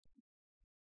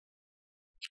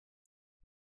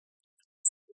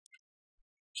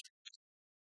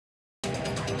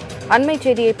அண்மை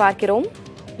செய்தியை பார்க்கிறோம்.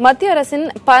 மத்திய அரசின்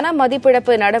பண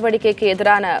மதிப்பிழப்பு நடவடிக்கைக்கு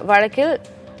எதிரான வழக்கில்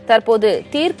தற்போது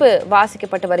தீர்ப்பு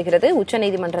வாசிக்கப்பட்டு வருகிறது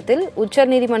உச்சநீதிமன்றத்தில்.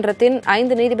 உச்சநீதிமன்றத்தின்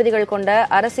 5 நீதிபதிகள் கொண்ட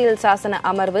அரசியல் சாசன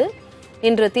அமர்வு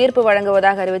இன்று தீர்ப்பு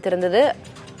வழங்குவதாக அறிவித்திருந்தது.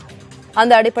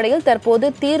 அந்த அடிப்படையில் தற்போது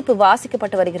தீர்ப்பு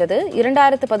வாசிக்கப்பட்டு வருகிறது.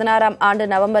 2016 ஆண்டு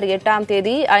நவம்பர் 8ஆம்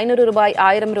தேதி 500 ரூபாய்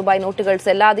 1000 ரூபாய் நோட்டுகள்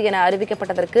செல்லாது என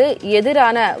அறிவிக்கப்பட்டதற்கு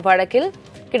எதிரான வழக்கில்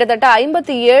கிட்டத்தட்ட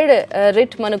 57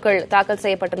 ரிட் மனுக்கள் தாக்கல்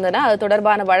செய்யப்பட்டிருந்தன. அது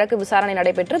தொடர்பான வழக்கு விசாரணை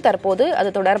நடைபெற்று தற்போது அது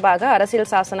தொடர்பாக அரசியல்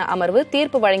சாசன அமர்வு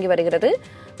தீர்ப்பு வழங்கி வருகிறது.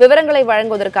 விவரங்களை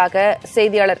வழங்குவதற்காக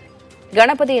செய்தியாளர்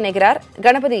கணபதி இணைகிறார்.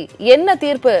 கணபதி, என்ன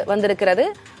தீர்ப்பு வந்திருக்கிறது?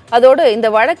 அதோடு இந்த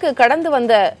வழக்கு கடந்து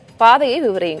வந்த பாதையை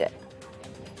விவரியுங்க.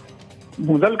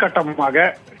 முதல் கட்டமாக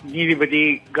நீதிபதி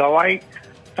கவாய்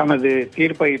தனது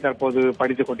தீர்ப்பை தற்போது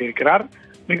படித்துக் கொண்டிருக்கிறார்.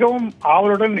 மிகவும்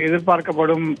ஆவலுடன்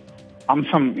எதிர்பார்க்கப்படும்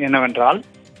அம்சம் என்னவென்றால்,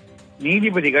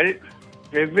 நீதிபதிகள்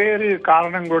வெவ்வேறு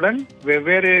காரணங்களுடன்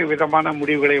வெவ்வேறு விதமான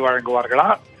முடிவுகளை வழங்குவார்களா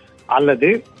அல்லது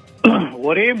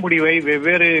ஒரே முடிவை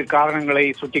வெவ்வேறு காரணங்களை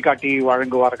சுட்டிக்காட்டி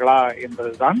வழங்குவார்களா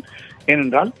என்பதுதான்.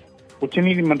 ஏனென்றால்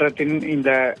உச்சநீதிமன்றத்தின்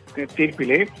இந்த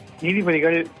தீர்ப்பிலே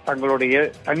நீதிபதிகள் தங்களுடைய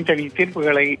தனித்தனி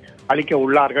தீர்ப்புகளை அளிக்க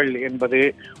உள்ளார்கள் என்பது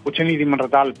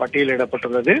உச்சநீதிமன்றத்தால்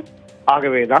பட்டியலிடப்பட்டுள்ளது.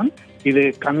 ஆகவேதான் இது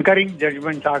கன்கரிங்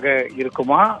ஜட்ஜ்மெண்டாக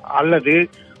இருக்குமா அல்லது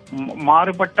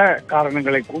மாறுபட்ட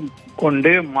காரணங்களை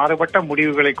கொண்டு மாறுபட்ட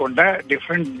முடிவுகளை கொண்ட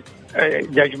டிஃபரண்ட்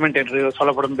ஜட்ஜ்மெண்ட் என்று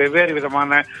சொல்லப்படும் வெவ்வேறு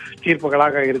விதமான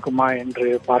தீர்ப்புகளாக இருக்குமா என்று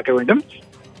பார்க்க வேண்டும்.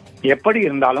 எப்படி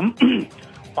இருந்தாலும்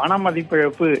பண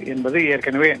மதிப்பிழப்பு என்பது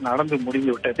ஏற்கனவே நடந்து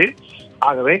முடிந்துவிட்டது.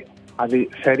 ஆகவே அது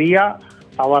சரியா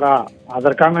தவறா,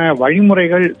 அதற்கான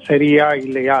வழிமுறைகள் சரியா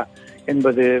இல்லையா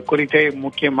என்பது குறித்தே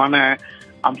முக்கியமான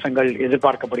அம்சங்கள்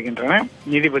எதிர்பார்க்கப்படுகின்றன.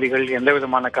 நீதிபதிகள் எந்த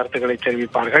விதமான கருத்துக்களை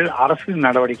தெரிவிப்பார்கள்? அரசு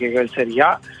நடவடிக்கைகள் சரியா,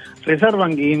 ரிசர்வ்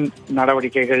வங்கியின்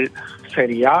நடவடிக்கைகள்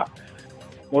சரியா,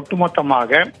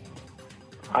 ஒட்டுமொத்தமாக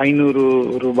 500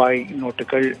 ரூபாய்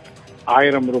நோட்டுகள்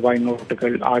 1000 ரூபாய்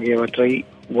நோட்டுகள் ஆகியவற்றை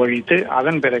ஒழித்து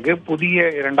அதன் பிறகு புதிய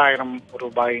 2000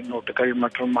 ரூபாய் நோட்டுகள்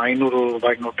மற்றும் 500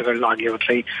 ரூபாய் நோட்டுகள்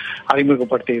ஆகியவற்றை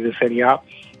அறிமுகப்படுத்தியது சரியா?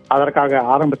 அதற்காக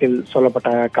ஆரம்பத்தில் சொல்லப்பட்ட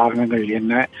காரணங்கள்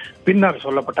என்ன, பின்னர்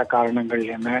சொல்லப்பட்ட காரணங்கள்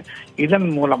என்ன, இதன்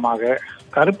மூலமாக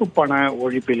கருப்பு பண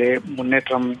ஒழிப்பிலே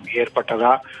முன்னேற்றம்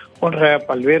ஏற்பட்டதா போன்ற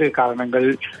பல்வேறு காரணங்கள்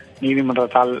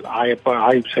நீதிமன்றத்தால்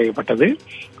ஆய்வு செய்யப்பட்டது.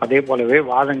 அதே போலவே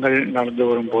வாதங்கள் நடந்து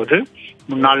வரும்போது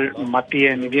முன்னாள் மத்திய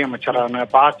நிதியமைச்சரான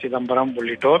ப. சிதம்பரம்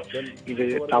உள்ளிட்டோர் இது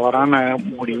தவறான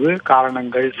முடிவு,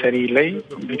 காரணங்கள் சரியில்லை,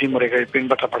 விதிமுறைகள்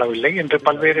பின்பற்றப்படவில்லை என்று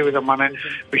பல்வேறு விதமான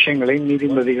விஷயங்களை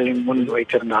நீதிபதிகளின் முன்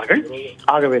வைத்திருந்தார்கள்.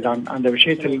 ஆகவேதான் அந்த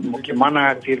விஷயத்தில் முக்கியமான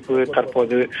தீர்ப்பு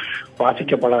தற்போது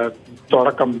வாசிக்கப்பட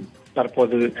தொடக்கம்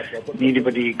தற்போது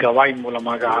நீதிபதி கவாய்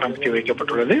மூலமாக ஆரம்பித்து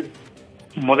வைக்கப்பட்டுள்ளது.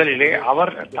 முதலிலே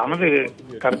அவர் தனது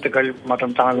கருத்துக்கள்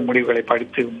மற்றும் தனது முடிவுகளை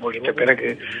படித்து முடித்த பிறகு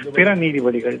பிற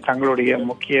நீதிபதிகள் தங்களுடைய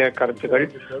முக்கிய கருத்துக்கள்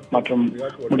மற்றும்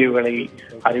முடிவுகளை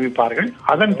அறிவிப்பார்கள்.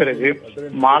 அதன் பிறகு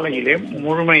மாலையிலே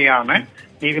முழுமையான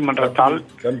நீதிமன்றத்தால்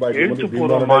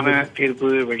எழுத்துப்பூர்வமான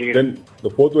தீர்ப்பு வெளியிடும்.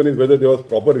 The fourth one is whether there was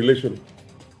proper relation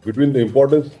between the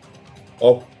importance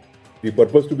of the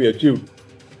purpose to be achieved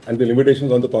and the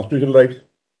limitations on the constitutional rights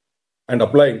and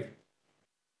applying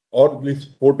or at least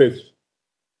 4 tests.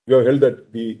 We have held that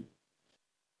the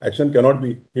action cannot be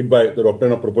hit by the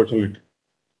doctrine of proportionality.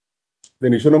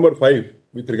 Then issue number 5,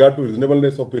 with regard to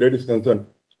reasonableness of period is concerned,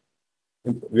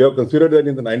 we have considered that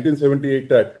in the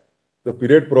 1978 Act, the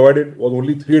period provided was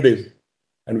only 3 days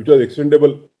and which was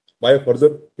extendable by a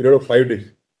further period of 5 days.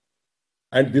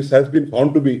 And this has been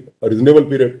found to be a reasonable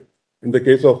period in the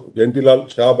case of Jayantilal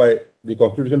Shah by the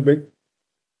Constitution Bench.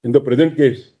 In the present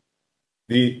case,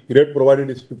 the period provided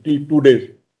is 52 days.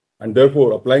 And therefore,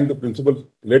 applying the principles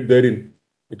laid therein,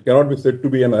 it cannot be said to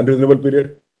be an unreasonable period.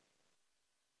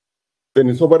 Then,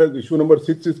 insofar as issue number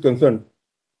 6 is concerned,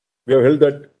 we have held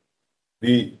that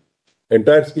the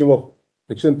entire scheme of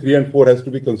section 3 and 4 has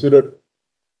to be considered.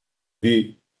 The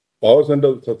powers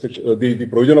under the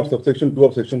provision of subsection 2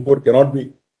 of section 4 cannot be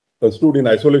construed in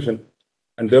isolation,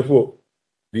 and therefore,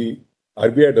 the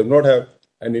RBI does not have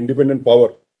an independent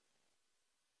power.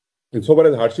 Insofar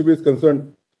as hardship is concerned,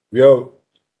 we have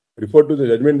referred to the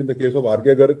judgment in the case of R.K.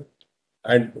 Garg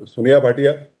and Sonia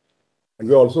Bhatia, and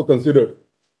we also considered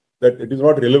that it is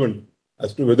not relevant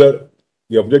as to whether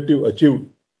the objective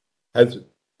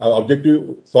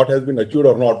thought has been achieved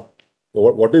or not. So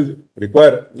what is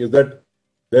required is that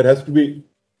there has to be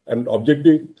an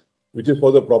objective which is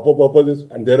for the proper purposes,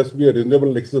 and there has to be a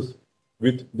reasonable nexus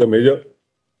with the measure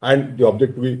and the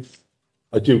object to be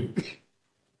achieved.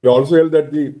 We also held that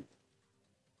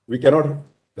we cannot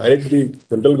direct the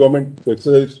central government to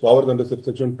exercise its powers under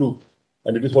subsection 2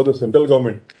 and it is for the central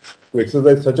government to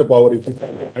exercise such a power if it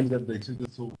finds that the excesses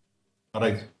so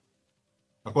arise.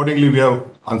 Accordingly, we have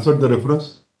answered the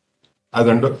reference as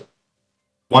under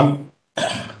 1.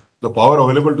 The power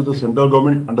available to the central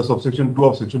government under subsection 2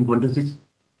 of section 26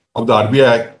 of the RBI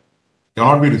Act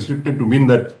cannot be restricted to mean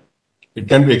that it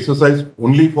can be exercised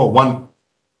only for one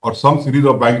or some series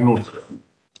of banknotes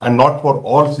and not for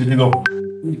all series of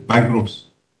banknotes.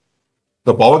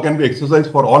 The power can be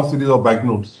exercised for all series of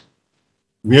banknotes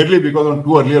merely because on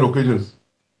 2 earlier occasions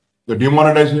the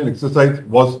demonetization exercise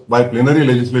was by plenary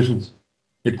legislations.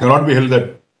 It cannot be held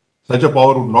that such a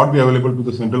power would not be available to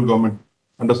the central government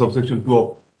under subsection 2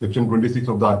 of section 26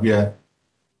 of the RBI Act.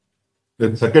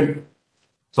 Then second,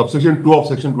 subsection 2 of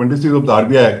section 26 of the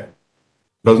RBI Act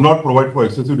does not provide for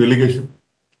excessive delegation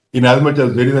inasmuch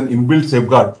as there is an inbuilt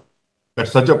safeguard that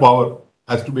such a power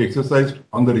has to be exercised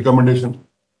on the recommendation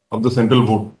of the central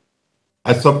board.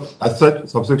 As such,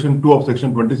 subsection 2 of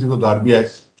section 26 of the RBI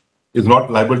Act is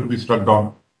not liable to be struck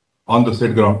down on the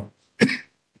said ground.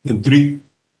 In 3,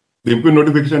 the impugn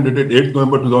notification dated 8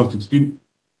 November 2016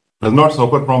 does not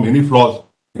suffer from any flaws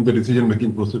in the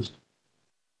decision-making process.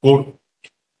 4.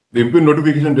 The impugn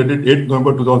notification dated 8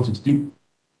 November 2016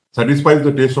 satisfies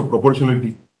the test of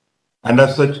proportionality and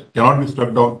as such cannot be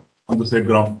struck down on the said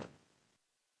ground.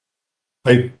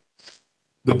 5.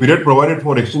 The period provided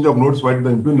for exchange of notes while the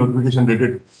impugn notification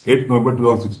dated 8 November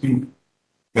 2016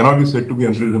 cannot be said to be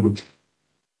unreasonable.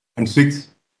 And 6.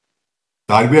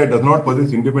 The RBI does not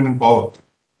possess independent power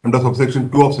under subsection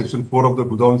 2 of section 4 of the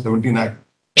 2017 Act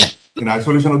in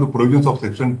isolation of the provisions of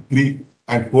section 3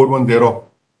 and 4(1) thereof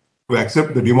to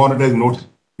accept the demonetized notes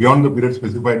beyond the period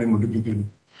specified in notification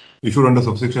issued under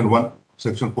subsection 1,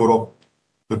 section 4 of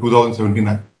the 2017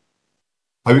 Act.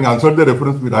 Having answered the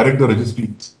reference, we direct the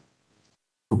registry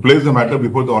to place the matter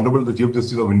before the Honorable the Chief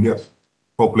Justice of India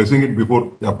for placing it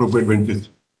before the appropriate benches.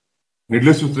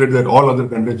 Needless to state that all other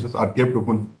contentions are kept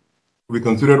open to be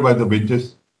considered by the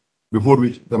benches before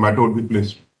which the matter would be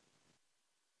placed.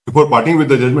 Before parting with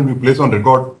the judgment, we place on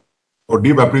record our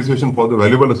deep appreciation for the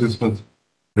valuable assistance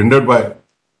rendered by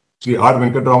Sri R.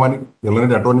 Venkatramani, the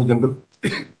Learned Attorney General,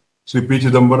 Sri P.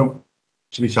 Chidambaram,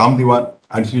 Sri Sham Diwan,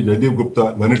 and Sri Jaideep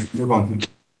Gupta, Learned Counsel,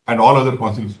 and all other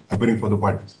counsels appearing for the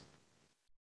parties.